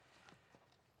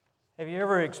Have you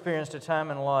ever experienced a time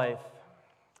in life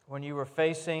when you were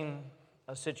facing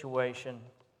a situation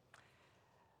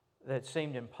that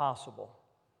seemed impossible?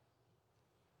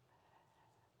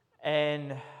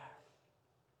 And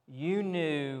you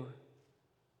knew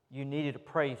you needed to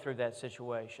pray through that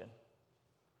situation.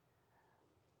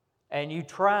 And you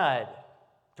tried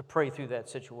to pray through that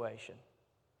situation.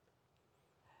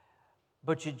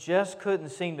 But you just couldn't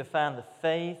seem to find the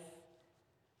faith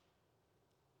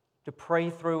to pray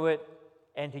through it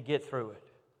and to get through it.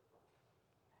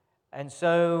 And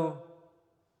so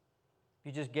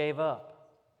you just gave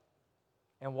up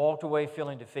and walked away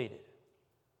feeling defeated.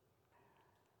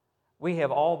 We have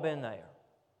all been there.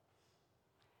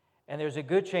 And there's a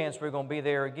good chance we're going to be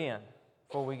there again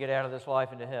before we get out of this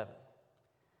life into heaven.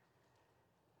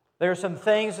 There are some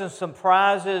things and some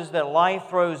prizes that life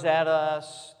throws at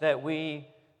us that we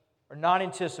are not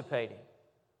anticipating.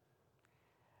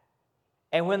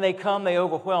 And when they come, they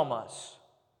overwhelm us.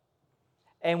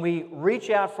 And we reach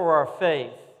out for our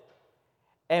faith.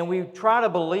 And we try to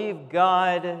believe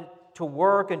God to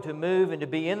work and to move and to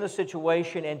be in the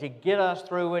situation and to get us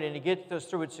through it and to get us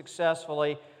through it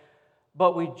successfully.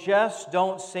 But we just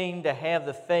don't seem to have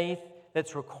the faith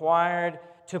that's required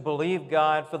to believe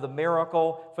God for the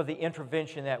miracle, for the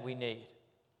intervention that we need.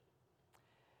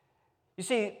 You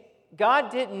see,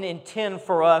 God didn't intend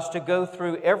for us to go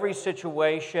through every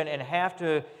situation and have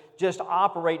to just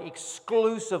operate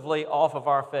exclusively off of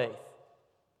our faith.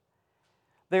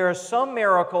 There are some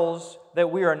miracles that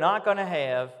we are not going to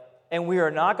have and we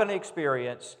are not going to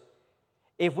experience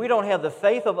if we don't have the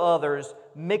faith of others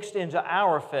mixed into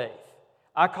our faith.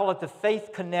 I call it the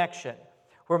faith connection,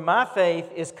 where my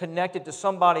faith is connected to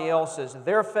somebody else's,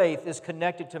 their faith is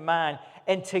connected to mine,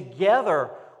 and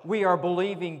together we are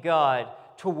believing God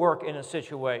to work in a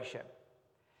situation.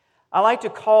 I like to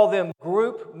call them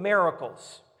group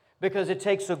miracles because it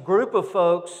takes a group of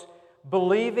folks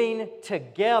believing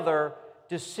together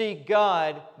to see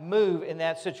God move in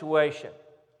that situation.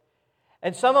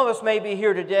 And some of us may be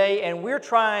here today and we're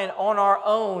trying on our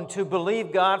own to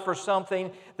believe God for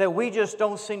something that we just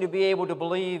don't seem to be able to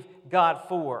believe God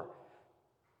for.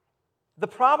 The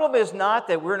problem is not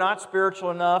that we're not spiritual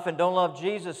enough and don't love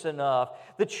Jesus enough.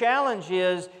 The challenge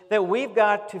is that we've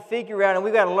got to figure out and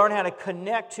we've got to learn how to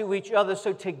connect to each other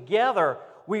so together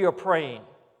we are praying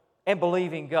and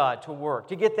believing God to work,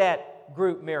 to get that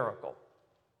group miracle.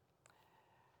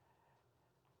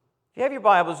 If you have your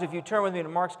Bibles, if you turn with me to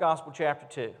Mark's Gospel chapter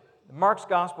 2. Mark's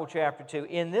Gospel chapter 2.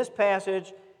 In this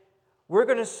passage, we're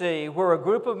going to see where a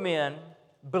group of men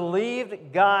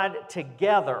believed God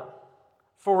together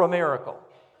for a miracle.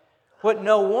 What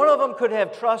no one of them could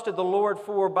have trusted the Lord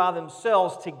for by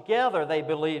themselves, together they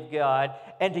believed God,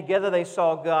 and together they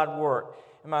saw God work.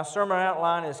 And my sermon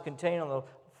outline is contained on the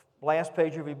last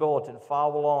page of your bulletin.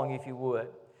 Follow along if you would.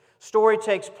 Story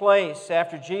takes place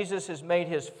after Jesus has made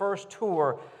his first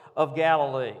tour of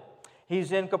Galilee.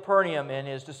 He's in Capernaum in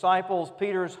his disciples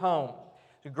Peter's home.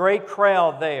 There's a great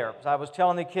crowd there. As I was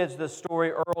telling the kids this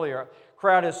story earlier,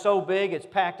 crowd is so big it's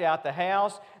packed out the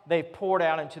house. They've poured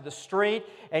out into the street,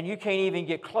 and you can't even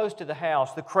get close to the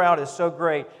house. The crowd is so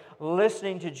great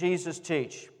listening to Jesus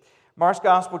teach. Mark's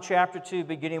Gospel chapter 2,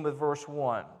 beginning with verse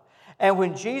 1. And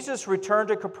when Jesus returned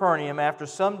to Capernaum after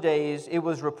some days, it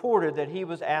was reported that he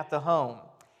was at the home.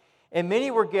 And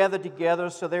many were gathered together,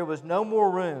 so there was no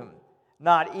more room,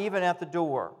 not even at the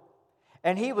door.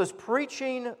 And he was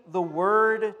preaching the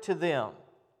word to them.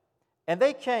 And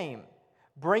they came,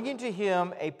 bringing to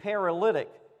him a paralytic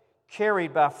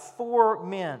carried by 4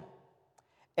 men.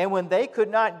 And when they could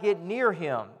not get near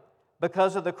him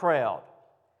because of the crowd,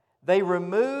 they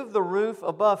removed the roof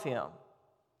above him.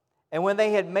 And when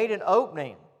they had made an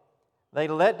opening, they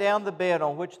let down the bed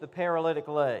on which the paralytic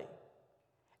lay.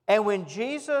 And when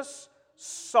Jesus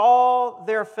saw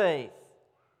their faith,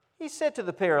 he said to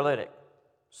the paralytic,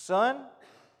 "Son,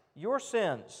 your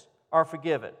sins are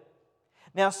forgiven."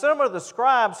 Now some of the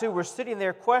scribes who were sitting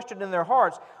there questioned in their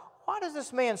hearts, "Why does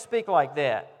this man speak like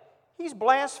that? He's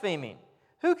blaspheming.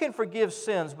 Who can forgive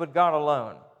sins but God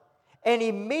alone?" And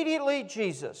immediately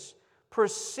Jesus,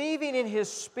 perceiving in his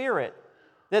spirit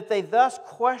that they thus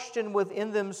questioned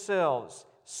within themselves,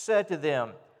 said to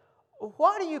them,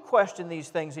 "Why do you question these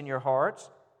things in your hearts?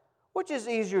 Which is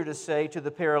easier to say to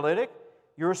the paralytic,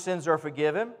 'Your sins are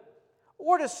forgiven,'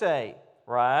 or to say,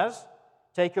 'Rise,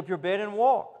 take up your bed and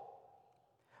walk'?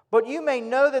 But you may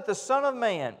know that the Son of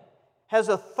Man has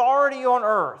authority on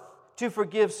earth to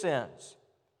forgive sins."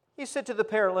 He said to the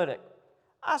paralytic,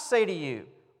 "I say to you,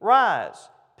 rise,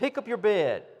 pick up your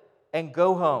bed, and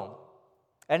go home."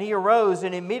 And he arose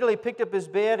and immediately picked up his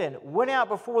bed and went out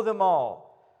before them all,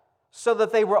 so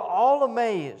that they were all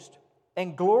amazed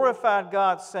and glorified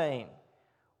God, saying,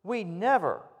 "We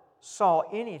never saw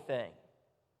anything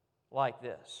like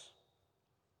this."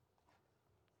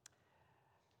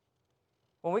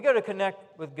 When we go to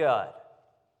connect with God,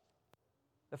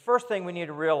 the first thing we need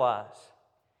to realize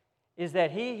is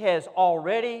that He has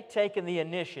already taken the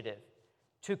initiative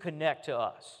to connect to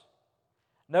us.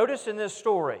 Notice in this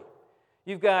story,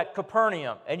 you've got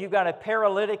Capernaum, and you've got a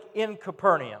paralytic in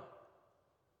Capernaum.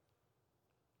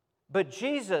 But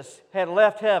Jesus had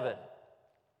left heaven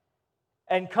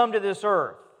and come to this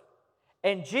earth.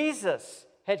 And Jesus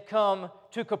had come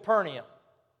to Capernaum.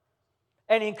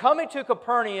 And in coming to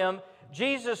Capernaum,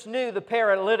 Jesus knew the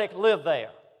paralytic lived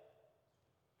there.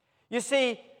 You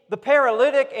see, the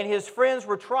paralytic and his friends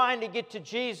were trying to get to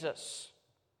Jesus.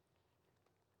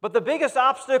 But the biggest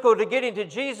obstacle to getting to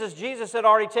Jesus, Jesus had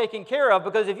already taken care of.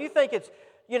 Because if you think it's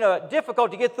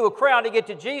difficult to get through a crowd to get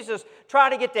to Jesus, try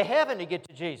to get to heaven to get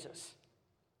to Jesus.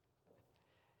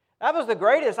 That was the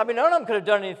greatest. None of them could have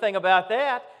done anything about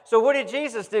that. So what did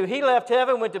Jesus do? He left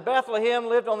heaven, went to Bethlehem,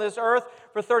 lived on this earth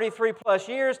for 33 plus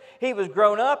years. He was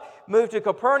grown up, moved to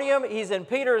Capernaum. He's in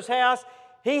Peter's house.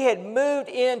 He had moved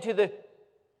into the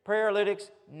paralytic's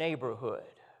neighborhood.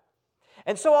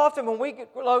 And so often when we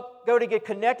go to get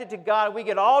connected to God, we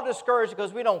get all discouraged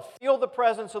because we don't feel the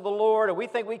presence of the Lord, or we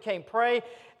think we can't pray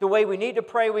the way we need to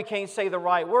pray, we can't say the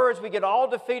right words. We get all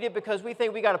defeated because we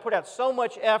think we got to put out so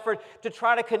much effort to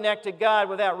try to connect to God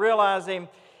without realizing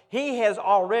He has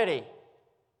already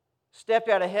stepped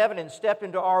out of heaven and stepped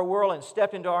into our world and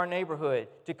stepped into our neighborhood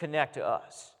to connect to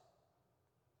us.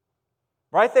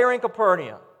 Right there in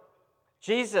Capernaum,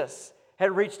 Jesus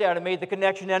had reached out and made the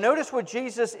connection. Now notice what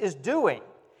Jesus is doing.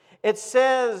 It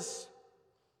says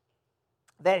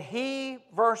that He,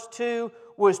 verse 2,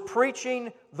 was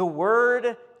preaching the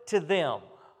word to them.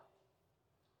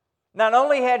 Not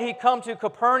only had He come to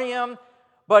Capernaum,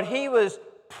 but He was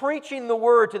preaching the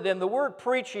word to them. The word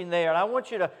preaching there, and I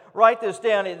want you to write this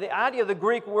down. The idea of the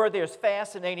Greek word there is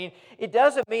fascinating. It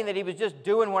doesn't mean that He was just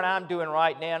doing what I'm doing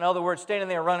right now. In other words, standing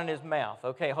there running His mouth.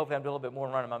 Okay, hopefully I'm doing a little bit more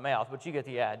than running my mouth, but you get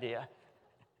the idea.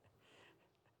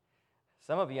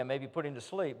 Some of you I may be putting to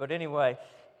sleep, but anyway.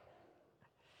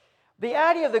 The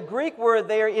idea of the Greek word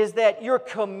there is that you're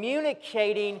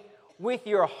communicating with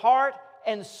your heart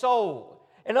and soul.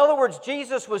 In other words,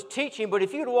 Jesus was teaching, but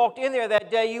if you'd walked in there that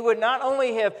day, you would not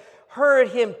only have heard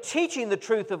Him teaching the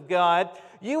truth of God,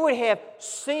 you would have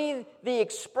seen the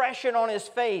expression on His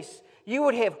face. You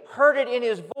would have heard it in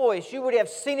His voice. You would have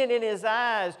seen it in His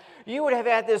eyes. You would have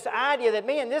had this idea that,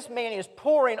 man, this man is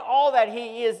pouring all that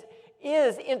He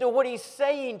is into what He's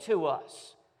saying to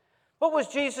us. What was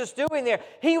Jesus doing there?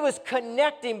 He was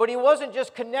connecting, but He wasn't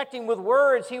just connecting with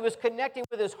words. He was connecting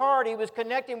with His heart. He was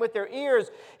connecting with their ears.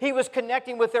 He was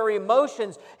connecting with their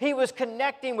emotions. He was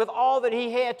connecting with all that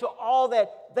He had to all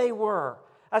that they were.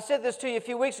 I said this to you a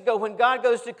few weeks ago. When God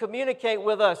goes to communicate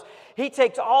with us, He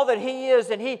takes all that He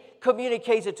is and He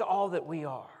communicates it to all that we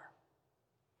are.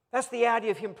 That's the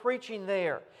idea of Him preaching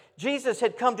there. Jesus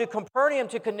had come to Capernaum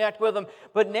to connect with them,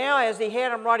 but now as He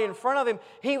had them right in front of Him,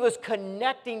 He was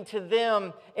connecting to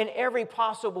them in every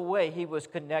possible way. He was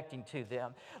connecting to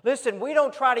them. Listen, we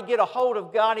don't try to get a hold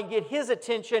of God and get His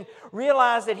attention.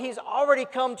 Realize that He's already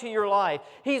come to your life.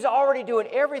 He's already doing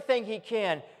everything He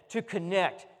can to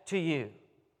connect to you.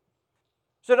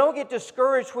 So don't get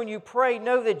discouraged when you pray.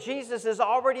 Know that Jesus is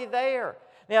already there.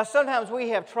 Now, sometimes we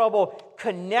have trouble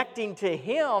connecting to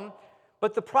Him,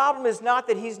 but the problem is not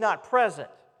that He's not present.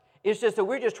 It's just that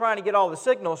we're just trying to get all the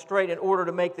signals straight in order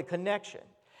to make the connection.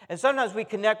 And sometimes we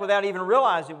connect without even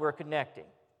realizing we're connecting.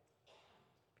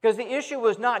 Because the issue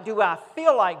was not, do I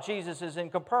feel like Jesus is in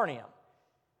Capernaum?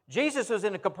 Jesus was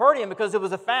in Capernaum because it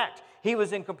was a fact. He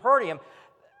was in Capernaum.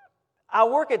 I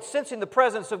work at sensing the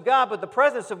presence of God, but the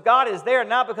presence of God is there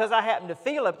not because I happen to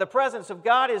feel it. The presence of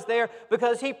God is there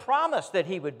because He promised that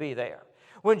He would be there.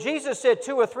 When Jesus said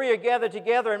 2 or 3 are gathered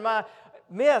together in my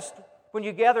midst, when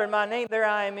you gather in my name, there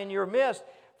I am in your midst.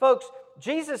 Folks,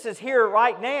 Jesus is here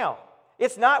right now.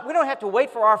 It's not, we don't have to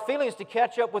wait for our feelings to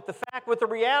catch up with the fact, with the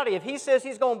reality. If He says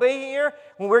He's going to be here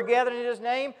when we're gathered in His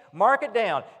name, mark it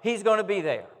down. He's going to be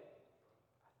there.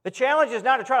 The challenge is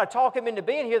not to try to talk Him into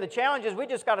being here. The challenge is we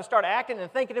just got to start acting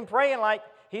and thinking and praying like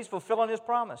He's fulfilling His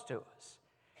promise to us.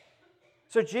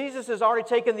 So Jesus has already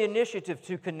taken the initiative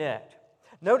to connect.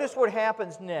 Notice what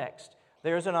happens next.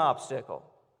 There's an obstacle.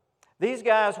 These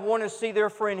guys want to see their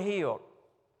friend healed.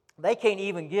 They can't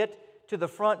even get to the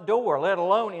front door, let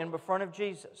alone in front of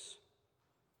Jesus.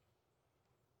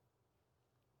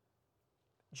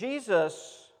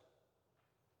 Jesus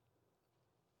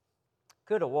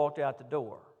could have walked out the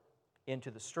door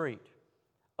into the street,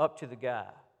 up to the guy,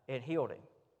 and healed him.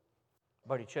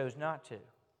 But he chose not to.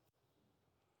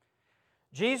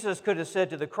 Jesus could have said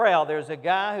to the crowd, there's a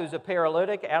guy who's a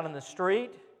paralytic out in the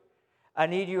street. I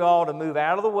need you all to move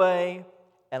out of the way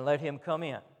and let him come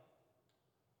in.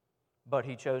 But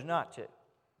he chose not to.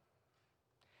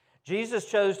 Jesus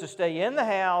chose to stay in the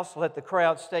house, let the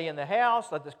crowd stay in the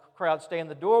house, let the crowd stay in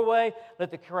the doorway,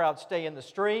 let the crowd stay in the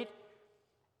street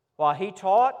while he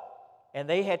taught, and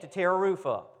they had to tear a roof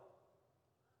up.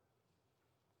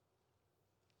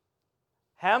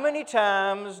 How many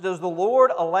times does the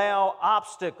Lord allow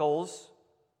obstacles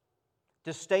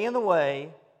to stay in the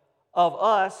way of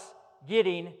us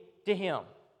getting to Him?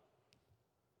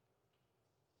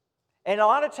 And a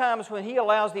lot of times when He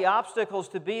allows the obstacles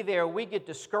to be there, we get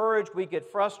discouraged, we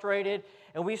get frustrated,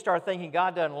 and we start thinking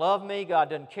God doesn't love me, God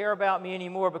doesn't care about me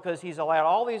anymore because He's allowed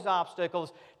all these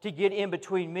obstacles to get in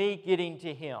between me getting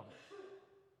to Him.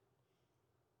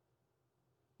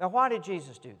 Now, why did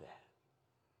Jesus do that?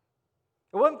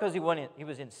 It wasn't because he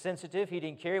was insensitive, He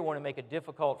didn't care, He wanted to make it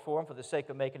difficult for them for the sake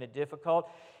of making it difficult.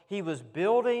 He was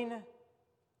building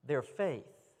their faith.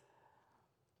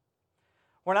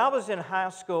 When I was in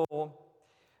high school,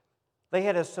 they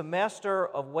had a semester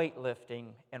of weightlifting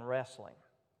and wrestling.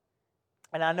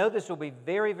 And I know this will be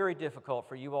very, very difficult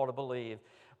for you all to believe,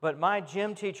 but my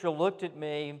gym teacher looked at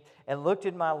me and looked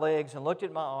at my legs and looked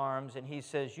at my arms, and he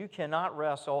says, you cannot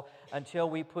wrestle until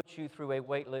we put you through a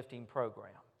weightlifting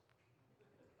program.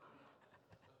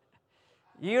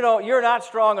 You're not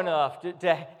strong enough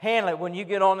to handle it when you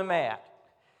get on the mat.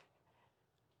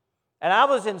 And I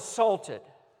was insulted.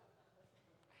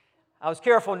 I was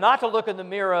careful not to look in the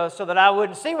mirror so that I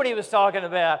wouldn't see what he was talking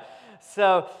about.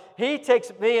 So he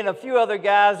takes me and a few other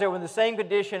guys that were in the same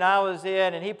condition I was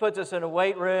in, and he puts us in a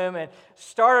weight room and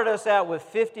started us out with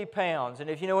 50 pounds.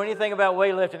 And if you know anything about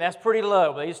weightlifting, that's pretty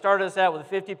low. But he started us out with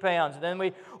 50 pounds. And then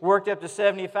we worked up to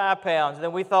 75 pounds. And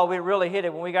then we thought we'd really hit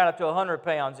it when we got up to 100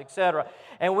 pounds, etc.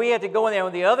 And we had to go in there.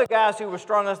 With the other guys who were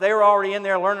strong as they were already in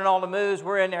there learning all the moves.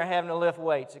 We're in there having to lift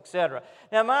weights, etc.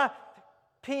 Now, my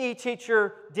PE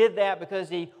teacher did that because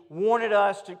he wanted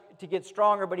us to get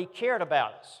stronger, but he cared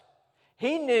about us.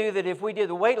 He knew that if we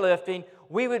did the weightlifting,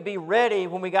 we would be ready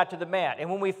when we got to the mat. And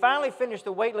when we finally finished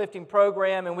the weightlifting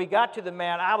program and we got to the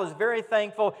mat, I was very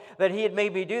thankful that he had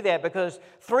made me do that, because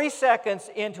 3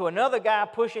 seconds into another guy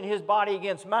pushing his body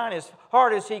against mine as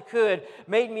hard as he could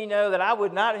made me know that I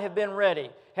would not have been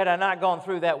ready had I not gone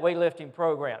through that weightlifting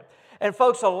program. And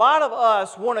folks, a lot of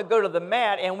us want to go to the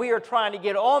mat, and we are trying to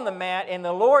get on the mat, and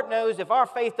the Lord knows if our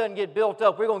faith doesn't get built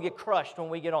up, we're going to get crushed when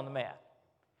we get on the mat.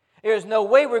 There's no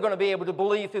way we're going to be able to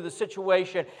believe through the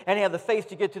situation and have the faith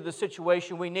to get to the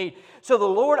situation we need. So the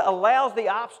Lord allows the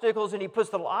obstacles, and He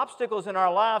puts little obstacles in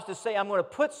our lives to say, I'm going to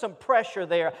put some pressure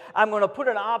there. I'm going to put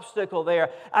an obstacle there.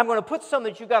 I'm going to put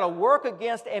something that you've got to work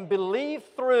against and believe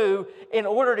through in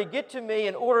order to get to me,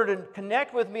 in order to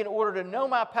connect with me, in order to know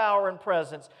my power and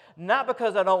presence. Not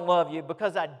because I don't love you,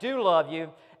 because I do love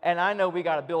you, and I know we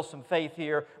got to build some faith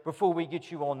here before we get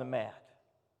you on the mat.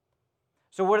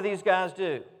 So what do these guys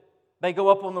do? They go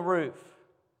up on the roof,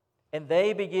 and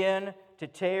they begin to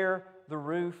tear the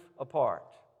roof apart.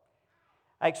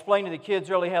 I explained to the kids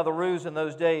earlier how the roofs in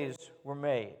those days were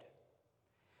made.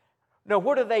 Now,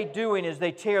 what are they doing as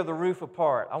they tear the roof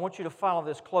apart? I want you to follow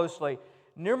this closely.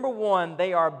 Number one,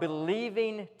 they are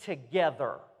believing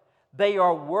together. They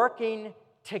are working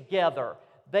together.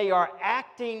 They are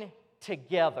acting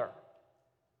together.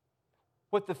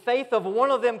 What the faith of one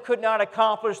of them could not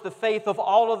accomplish, the faith of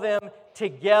all of them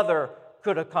together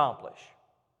could accomplish.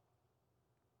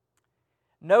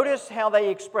 Notice how they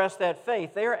express that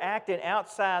faith. They're acting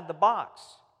outside the box.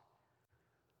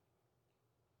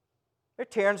 They're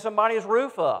tearing somebody's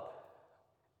roof up.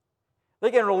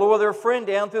 They're going to lure their friend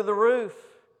down through the roof.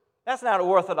 That's not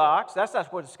orthodox. That's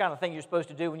not what the kind of thing you're supposed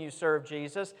to do when you serve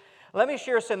Jesus. Let me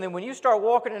share something. When you start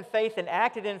walking in faith and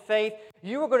acting in faith,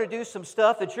 you are going to do some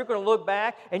stuff that you're going to look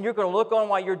back and you're going to look on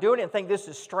while you're doing it and think, this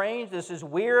is strange, this is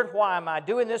weird, why am I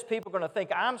doing this? People are going to think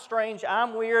I'm strange,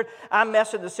 I'm weird, I'm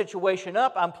messing the situation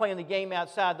up, I'm playing the game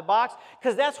outside the box,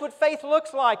 because that's what faith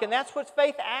looks like and that's what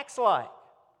faith acts like.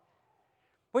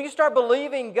 When you start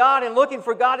believing God and looking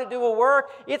for God to do a work,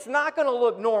 it's not going to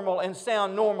look normal and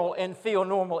sound normal and feel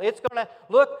normal. It's going to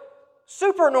look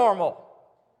super normal.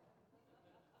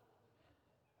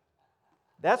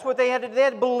 That's what they had to do. They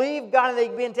had to believe God and they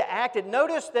began to act it.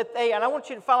 Notice that they, and I want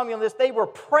you to follow me on this, they were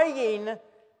praying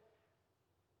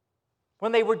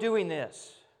when they were doing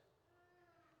this.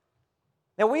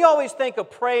 Now, we always think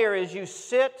of prayer as you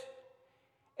sit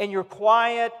and you're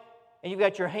quiet and you've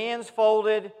got your hands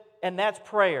folded, and that's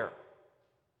prayer.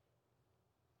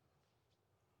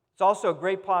 It's also a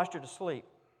great posture to sleep.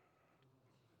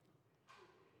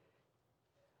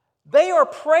 They are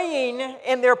praying,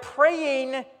 and their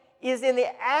praying is in the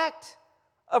act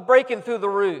of breaking through the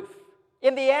roof,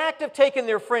 in the act of taking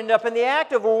their friend up, in the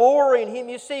act of luring him.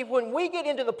 You see, when we get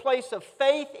into the place of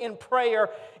faith in prayer,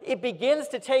 it begins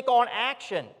to take on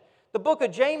action. The book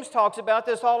of James talks about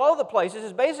this all over the place. This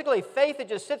is basically faith that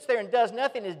just sits there and does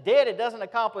nothing, is dead, it doesn't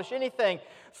accomplish anything.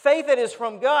 Faith that is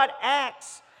from God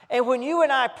acts. And when you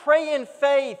and I pray in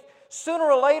faith, sooner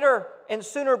or later, and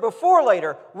sooner before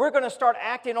later, we're going to start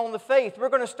acting on the faith. We're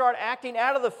going to start acting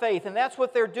out of the faith. And that's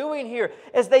what they're doing here.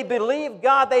 As they believe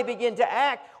God, they begin to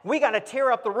act. We got to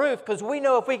tear up the roof, because we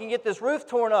know if we can get this roof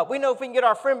torn up, we know if we can get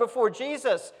our friend before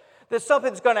Jesus, that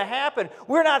something's going to happen.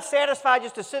 We're not satisfied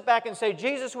just to sit back and say,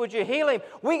 Jesus, would you heal him?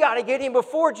 We got to get him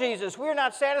before Jesus. We're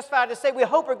not satisfied to say, we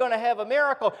hope we're going to have a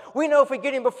miracle. We know if we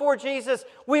get him before Jesus,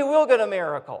 we will get a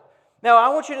miracle. Now,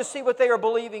 I want you to see what they are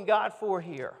believing God for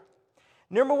here.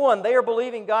 Number one, they are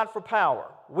believing God for power.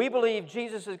 We believe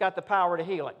Jesus has got the power to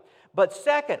heal him. But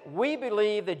second, we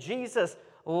believe that Jesus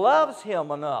loves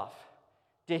him enough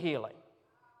to heal him.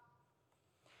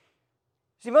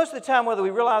 See, most of the time, whether we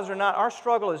realize it or not, our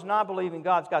struggle is not believing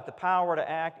God's got the power to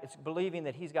act. It's believing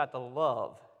that he's got the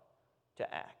love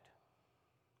to act.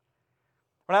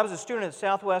 When I was a student at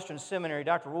Southwestern Seminary,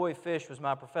 Dr. Roy Fish was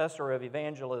my professor of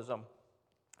evangelism.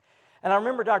 And I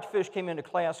remember Dr. Fish came into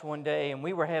class one day, and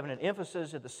we were having an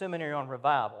emphasis at the seminary on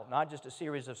revival, not just a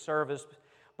series of service,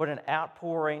 but an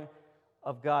outpouring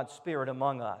of God's Spirit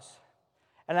among us.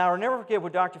 And I'll never forget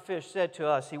what Dr. Fish said to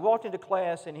us. He walked into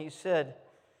class and he said,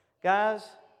 guys,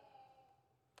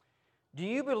 do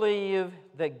you believe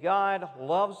that God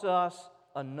loves us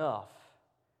enough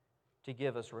to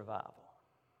give us revival?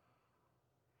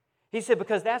 He said,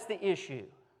 because that's the issue.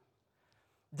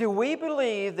 Do we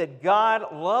believe that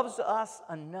God loves us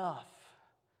enough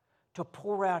to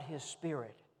pour out his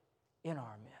Spirit in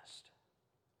our midst?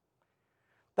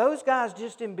 Those guys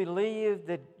just didn't believe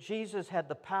that Jesus had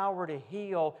the power to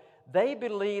heal. They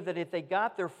believed that if they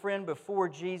got their friend before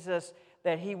Jesus,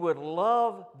 that he would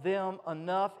love them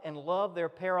enough and love their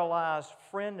paralyzed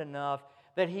friend enough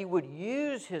that he would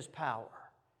use his power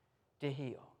to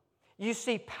heal. You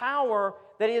see, power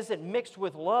that isn't mixed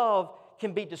with love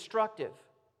can be destructive.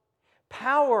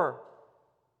 Power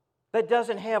that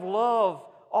doesn't have love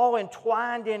all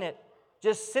entwined in it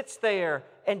just sits there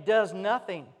and does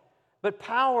nothing. But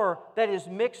power that is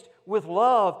mixed with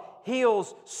love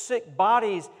heals sick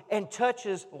bodies and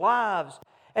touches lives.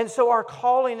 And so our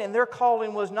calling and their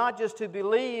calling was not just to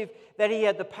believe that he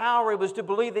had the power, it was to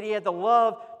believe that he had the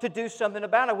love to do something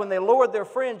about it. When they lowered their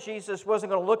friend, Jesus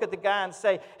wasn't going to look at the guy and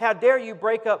say, how dare you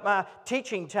break up my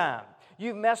teaching time?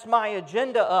 You've messed my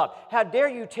agenda up. How dare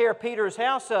you tear Peter's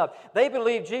house up? They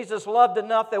believed Jesus loved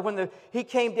enough that when he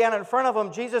came down in front of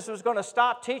them, Jesus was going to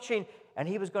stop teaching and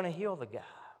he was going to heal the guy.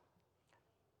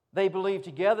 They believed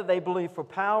together, they believed for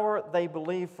power, they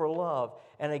believed for love.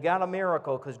 And they got a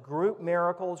miracle because group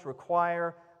miracles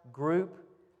require group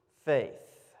faith.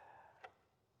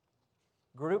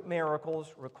 Group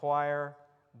miracles require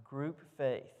group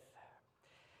faith.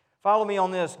 Follow me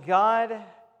on this. God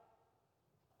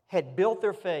had built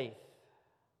their faith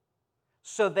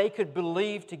so they could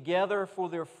believe together for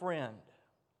their friend.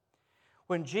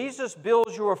 When Jesus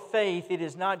builds your faith, it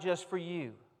is not just for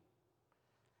you.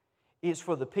 It's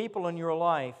for the people in your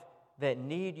life that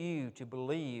need you to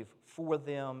believe for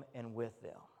them and with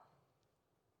them.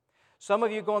 Some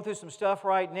of you are going through some stuff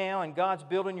right now, and God's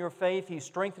building your faith. He's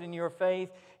strengthening your faith.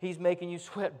 He's making you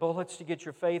sweat bullets to get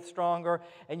your faith stronger.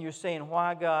 And you're saying,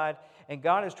 why, God? And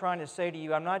God is trying to say to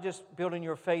you, I'm not just building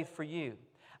your faith for you.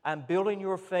 I'm building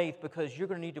your faith because you're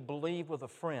going to need to believe with a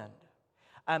friend.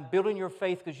 I'm building your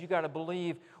faith because you got to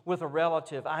believe with a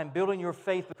relative. I'm building your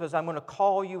faith because I'm going to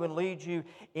call you and lead you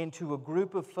into a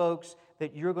group of folks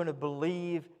that you're going to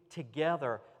believe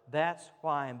together. That's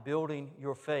why I'm building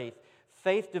your faith.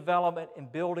 Faith development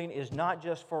and building is not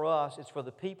just for us, it's for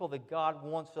the people that God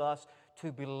wants us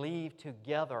to believe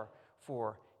together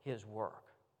for his work.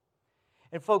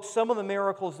 And folks, some of the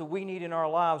miracles that we need in our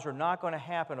lives are not going to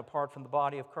happen apart from the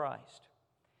body of Christ.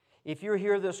 If you're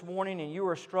here this morning and you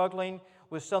are struggling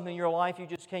with something in your life you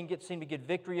just can't seem to get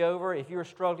victory over, if you're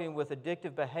struggling with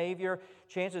addictive behavior,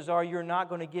 chances are you're not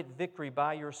going to get victory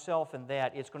by yourself in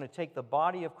that. It's going to take the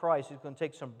body of Christ. It's going to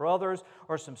take some brothers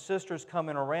or some sisters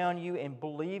coming around you and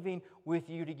believing with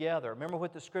you together. Remember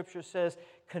what the Scripture says,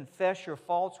 confess your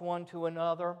faults one to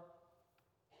another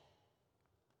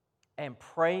and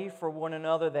pray for one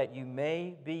another that you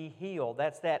may be healed.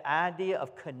 That's that idea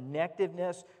of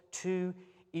connectiveness to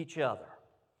each other.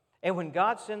 And when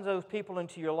God sends those people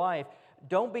into your life,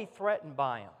 don't be threatened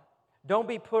by them. Don't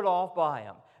be put off by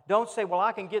them. Don't say, well,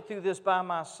 I can get through this by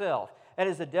myself. That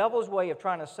is the devil's way of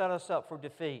trying to set us up for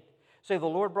defeat. Say, the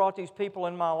Lord brought these people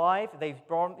in my life. They've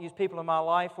brought these people in my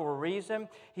life for a reason.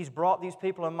 He's brought these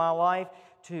people in my life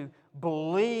to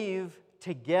believe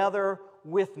together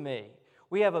with me.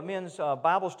 We have a men's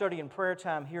Bible study and prayer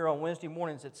time here on Wednesday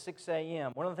mornings at 6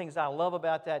 a.m. One of the things I love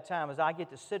about that time is I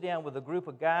get to sit down with a group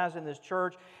of guys in this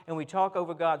church and we talk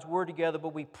over God's Word together,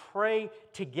 but we pray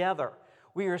together.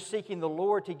 We are seeking the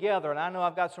Lord together. And I know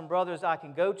I've got some brothers I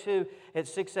can go to at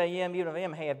 6 a.m., even if I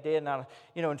am half dead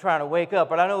and trying to wake up.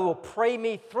 But I know they will pray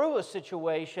me through a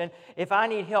situation if I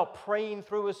need help praying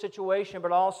through a situation,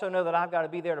 but I also know that I've got to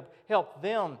be there to help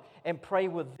them and pray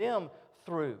with them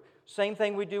through. Same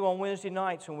thing we do on Wednesday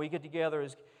nights when we get together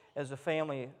as a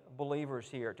family of believers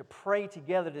here, to pray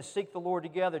together, to seek the Lord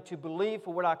together, to believe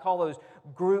for what I call those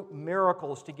group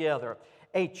miracles together.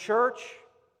 A church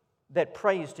that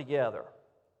prays together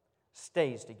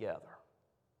stays together.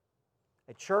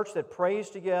 A church that prays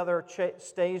together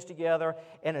stays together,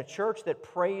 and a church that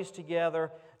prays together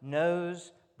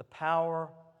knows the power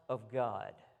of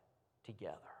God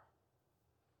together.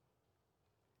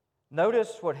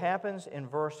 Notice what happens in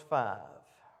verse 5.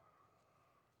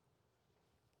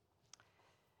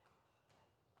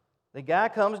 The guy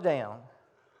comes down.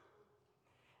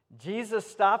 Jesus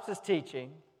stops his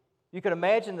teaching. You can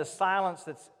imagine the silence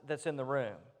that's in the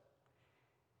room.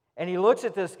 And he looks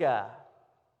at this guy.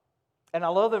 And I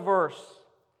love the verse.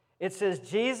 It says,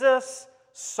 Jesus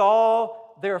saw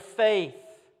their faith.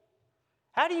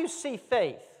 How do you see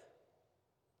faith?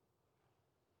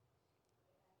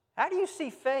 How do you see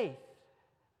faith?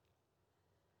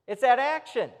 It's that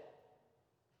action.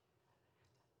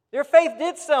 Their faith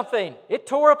did something. It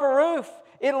tore up a roof.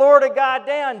 It lowered a guy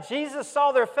down. Jesus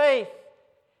saw their faith.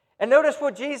 And notice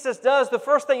what Jesus does. The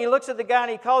first thing, he looks at the guy and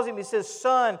he calls him, he says,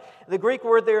 son. The Greek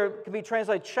word there can be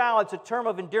translated child. It's a term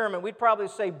of endearment. We'd probably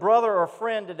say brother or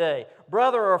friend today.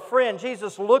 Brother or friend.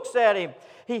 Jesus looks at him.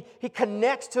 He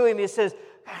connects to him. He says,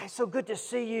 it's so good to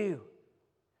see you.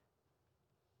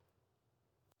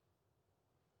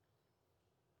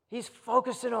 He's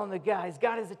focusing on the guy. He's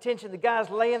got his attention. The guy's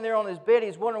laying there on his bed.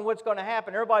 He's wondering what's going to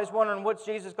happen. Everybody's wondering what's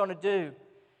Jesus going to do.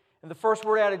 And the first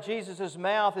word out of Jesus'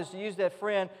 mouth is to use that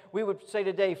friend. We would say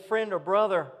today, friend or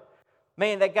brother.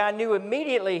 Man, that guy knew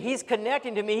immediately. He's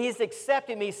connecting to me. He's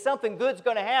accepting me. Something good's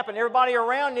going to happen. Everybody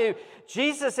around knew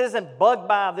Jesus isn't bugged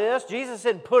by this. Jesus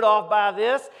isn't put off by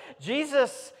this.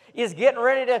 Jesus is getting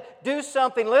ready to do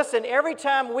something. Listen, every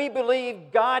time we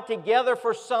believe God together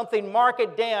for something, mark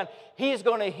it down. He's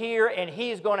going to hear and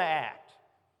He's going to act.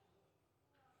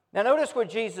 Now notice what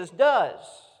Jesus does.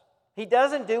 He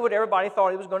doesn't do what everybody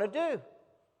thought He was going to do.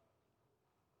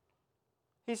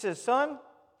 He says, son,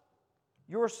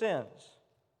 your sins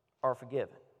are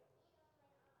forgiven.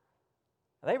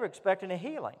 They were expecting a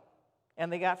healing,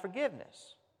 and they got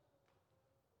forgiveness.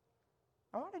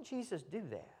 Now, why did Jesus do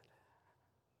that?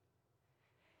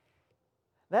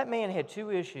 That man had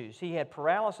two issues. He had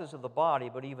paralysis of the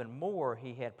body, but even more,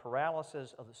 he had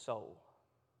paralysis of the soul.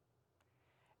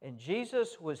 And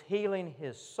Jesus was healing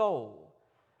his soul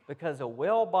because a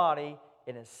well body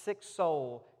and a sick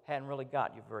soul hadn't really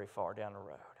got you very far down the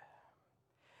road.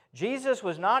 Jesus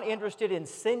was not interested in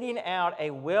sending out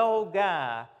a well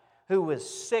guy who was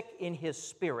sick in his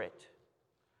spirit.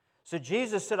 So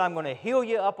Jesus said, I'm going to heal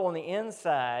you up on the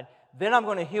inside, then I'm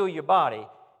going to heal your body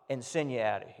and send you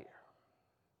out of here.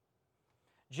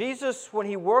 Jesus, when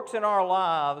He works in our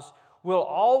lives, will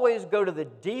always go to the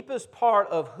deepest part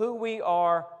of who we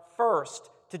are first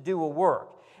to do a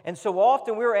work. And so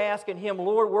often we're asking Him,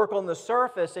 Lord, work on the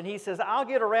surface. And He says, I'll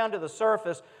get around to the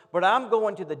surface, but I'm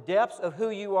going to the depths of who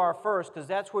you are first, because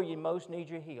that's where you most need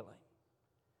your healing.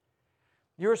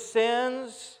 Your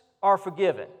sins are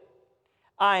forgiven.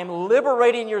 I am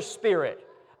liberating your spirit.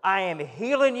 I am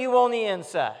healing you on the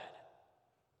inside.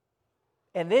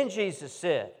 And then Jesus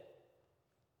said,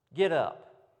 get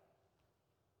up.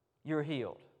 You're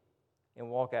healed. And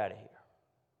walk out of here.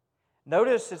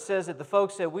 Notice it says that the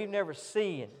folks said, we've never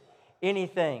seen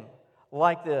anything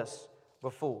like this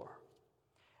before.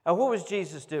 Now, what was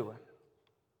Jesus doing?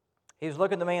 He was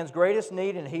looking at the man's greatest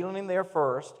need and healing him there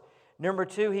first. Number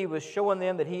two, He was showing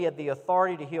them that He had the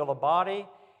authority to heal a body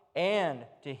and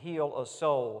to heal a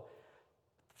soul.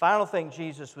 Final thing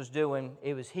Jesus was doing,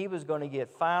 He was going to get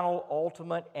final,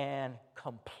 ultimate, and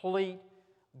complete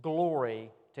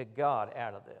glory to God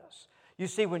out of this. You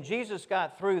see, when Jesus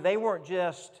got through, they weren't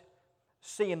just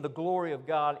seeing the glory of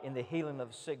God in the healing of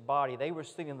a sick body. They were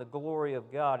seeing the glory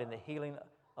of God in the healing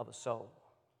of a soul.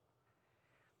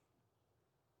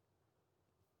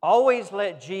 Always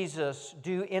let Jesus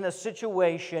do in a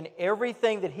situation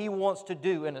everything that He wants to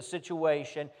do in a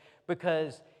situation,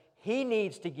 because He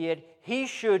needs to get, He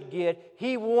should get,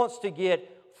 He wants to get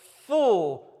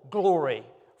full glory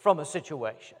from a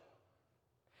situation.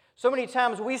 So many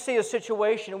times we see a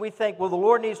situation and we think, well, the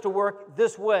Lord needs to work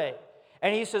this way.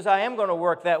 And He says, I am going to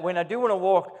work that way, and I do want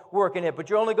to work in it, but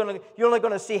you're only going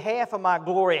to see half of my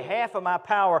glory, half of my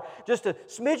power, just a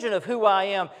smidgen of who I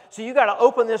am. So you got to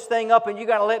open this thing up, and you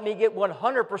got to let me get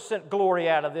 100% glory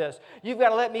out of this. You've got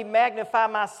to let me magnify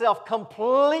myself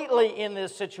completely in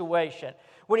this situation.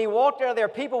 When He walked out of there,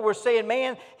 people were saying,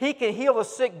 man, He can heal a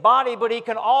sick body, but He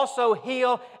can also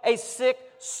heal a sick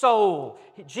soul.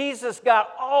 Jesus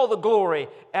got all the glory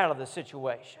out of the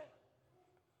situation.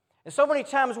 And so many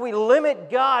times we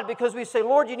limit God because we say,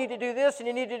 Lord, you need to do this and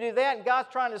you need to do that. And God's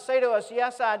trying to say to us,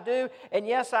 yes, I do, and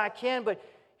yes, I can, but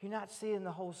you're not seeing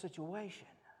the whole situation.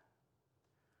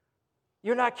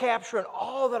 You're not capturing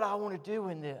all that I want to do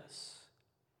in this.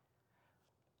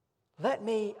 Let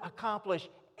me accomplish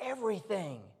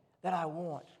everything that I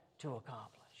want to accomplish.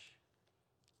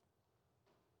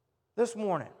 This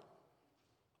morning,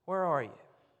 where are you?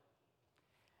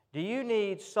 Do you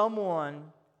need someone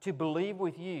to believe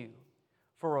with you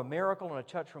for a miracle and a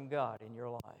touch from God in your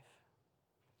life?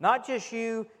 Not just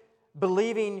you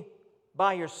believing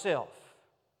by yourself.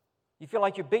 You feel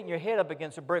like you're beating your head up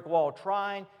against a brick wall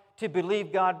trying to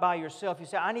believe God by yourself. You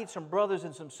say, I need some brothers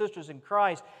and some sisters in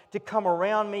Christ to come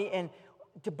around me and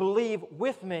to believe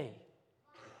with me.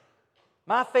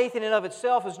 My faith in and of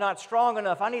itself is not strong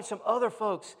enough. I need some other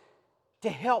folks to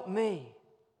help me.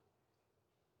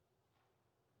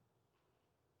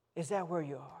 Is that where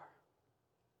you are?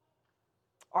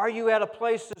 Are you at a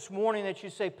place this morning that you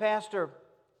say, Pastor,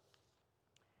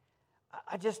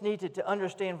 I just need to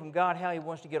understand from God how He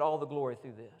wants to get all the glory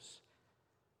through this.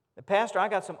 Pastor, I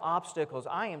got some obstacles.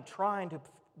 I am trying to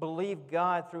believe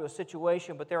God through a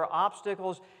situation, but there are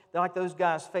obstacles like those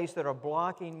guys face that are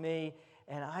blocking me,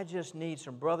 and I just need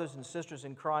some brothers and sisters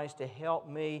in Christ to help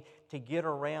me to get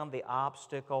around the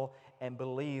obstacle and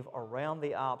believe around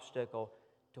the obstacle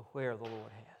to where the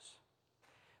Lord has.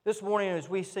 This morning, as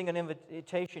we sing an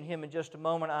invitation hymn in just a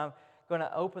moment, I'm going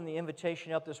to open the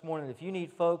invitation up this morning. If you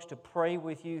need folks to pray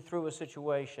with you through a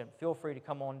situation, feel free to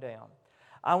come on down.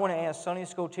 I want to ask Sunday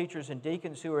school teachers and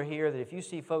deacons who are here that if you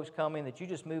see folks coming, that you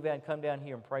just move out and come down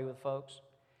here and pray with folks.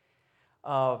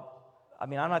 I'm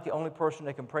not the only person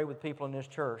that can pray with people in this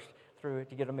church to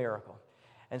get a miracle.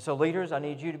 And so leaders, I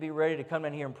need you to be ready to come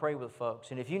down here and pray with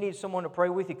folks. And if you need someone to pray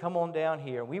with you, come on down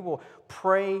here. We will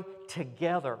pray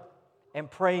together and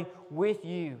pray with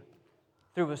you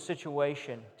through a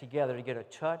situation together to get a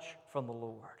touch from the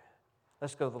Lord.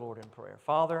 Let's go to the Lord in prayer.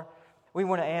 Father, we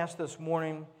want to ask this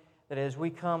morning that as we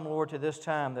come, Lord, to this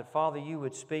time, that, Father, you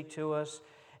would speak to us.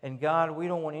 And God, we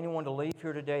don't want anyone to leave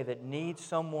here today that needs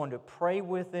someone to pray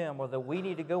with them, or that we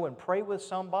need to go and pray with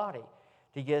somebody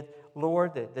to get,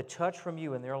 Lord, the touch from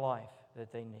you in their life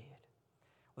that they need.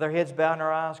 With our heads bowed and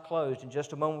our eyes closed, in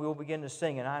just a moment we will begin to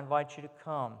sing, and I invite you to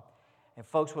come. And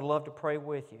folks would love to pray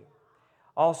with you.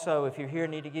 Also, if you're here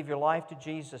and need to give your life to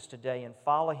Jesus today and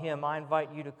follow Him, I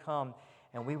invite you to come,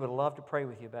 and we would love to pray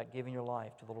with you about giving your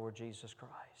life to the Lord Jesus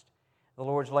Christ. If the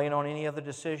Lord's laying on any other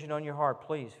decision on your heart,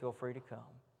 please feel free to come.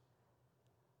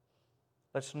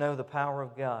 Let's know the power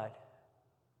of God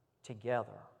together.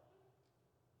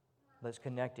 Let's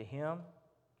connect to Him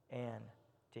and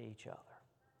to each other.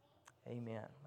 Amen.